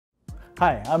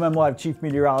Hi, I'm MLive Chief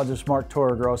Meteorologist Mark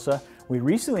Torregrossa. We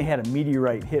recently had a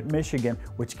meteorite hit Michigan,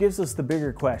 which gives us the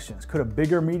bigger questions. Could a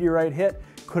bigger meteorite hit?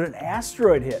 Could an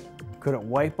asteroid hit? Could it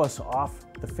wipe us off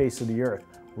the face of the Earth?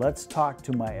 Let's talk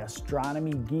to my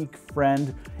astronomy geek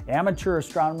friend, amateur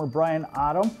astronomer Brian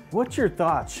Ottum. What's your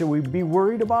thoughts? Should we be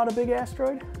worried about a big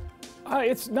asteroid?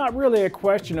 It's not really a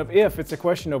question of if, it's a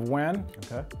question of when.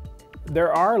 Okay.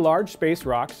 There are large space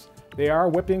rocks. They are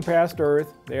whipping past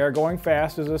Earth. They are going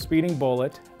fast as a speeding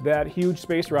bullet. That huge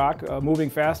space rock, moving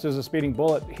fast as a speeding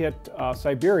bullet, hit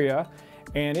Siberia,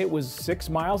 and it was 6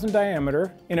 miles in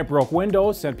diameter, and it broke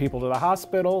windows, sent people to the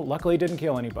hospital. Luckily, it didn't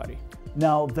kill anybody.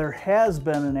 Now, there has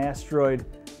been an asteroid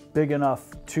big enough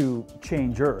to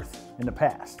change Earth in the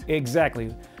past.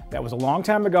 Exactly. That was a long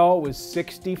time ago. It was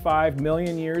 65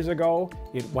 million years ago.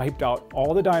 It wiped out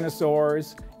all the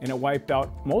dinosaurs, and it wiped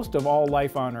out most of all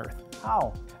life on Earth.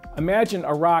 How? Imagine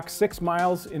a rock 6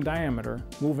 miles in diameter,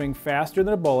 moving faster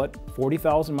than a bullet,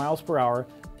 40,000 miles per hour,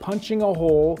 punching a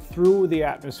hole through the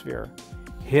atmosphere,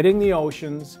 hitting the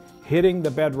oceans, hitting the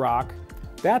bedrock.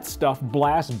 That stuff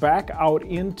blasts back out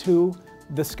into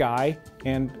the sky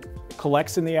and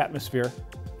collects in the atmosphere.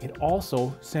 It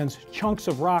also sends chunks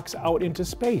of rocks out into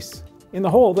space, in the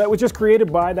hole that was just created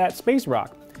by that space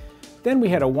rock. Then we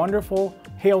had a wonderful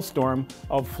hailstorm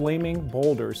of flaming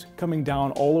boulders coming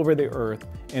down all over the Earth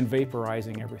and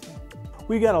vaporizing everything.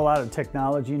 We got a lot of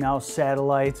technology now,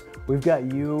 satellites. We've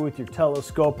got you with your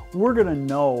telescope. We're gonna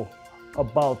know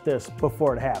about this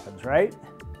before it happens, right?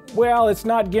 Well, it's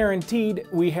not guaranteed.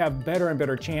 We have better and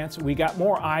better chance. We got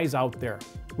more eyes out there.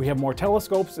 We have more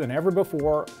telescopes than ever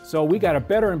before, so we got a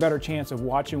better and better chance of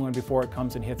watching one before it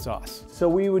comes and hits us. So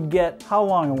we would get how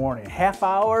long a warning? Half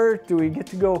hour? Do we get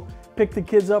to go pick the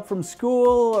kids up from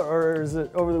school, or is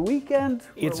it over the weekend?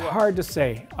 It's hard to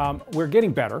say. We're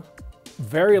getting better.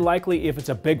 Very likely, if it's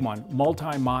a big one,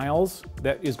 multi-miles,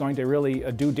 that is going to really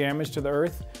do damage to the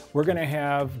Earth, we're going to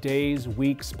have days,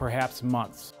 weeks, perhaps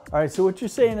months. All right, so what you're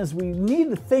saying is we need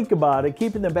to think about it,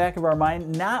 keep it in the back of our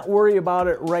mind, not worry about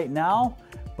it right now,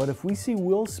 but if we see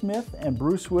Will Smith and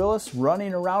Bruce Willis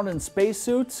running around in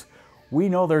spacesuits, we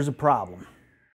know there's a problem.